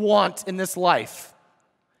that you want in this life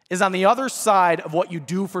is on the other side of what you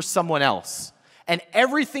do for someone else. And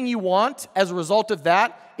everything you want as a result of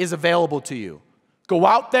that is available to you. Go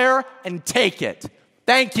out there and take it.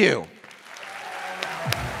 Thank you.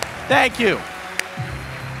 Thank you.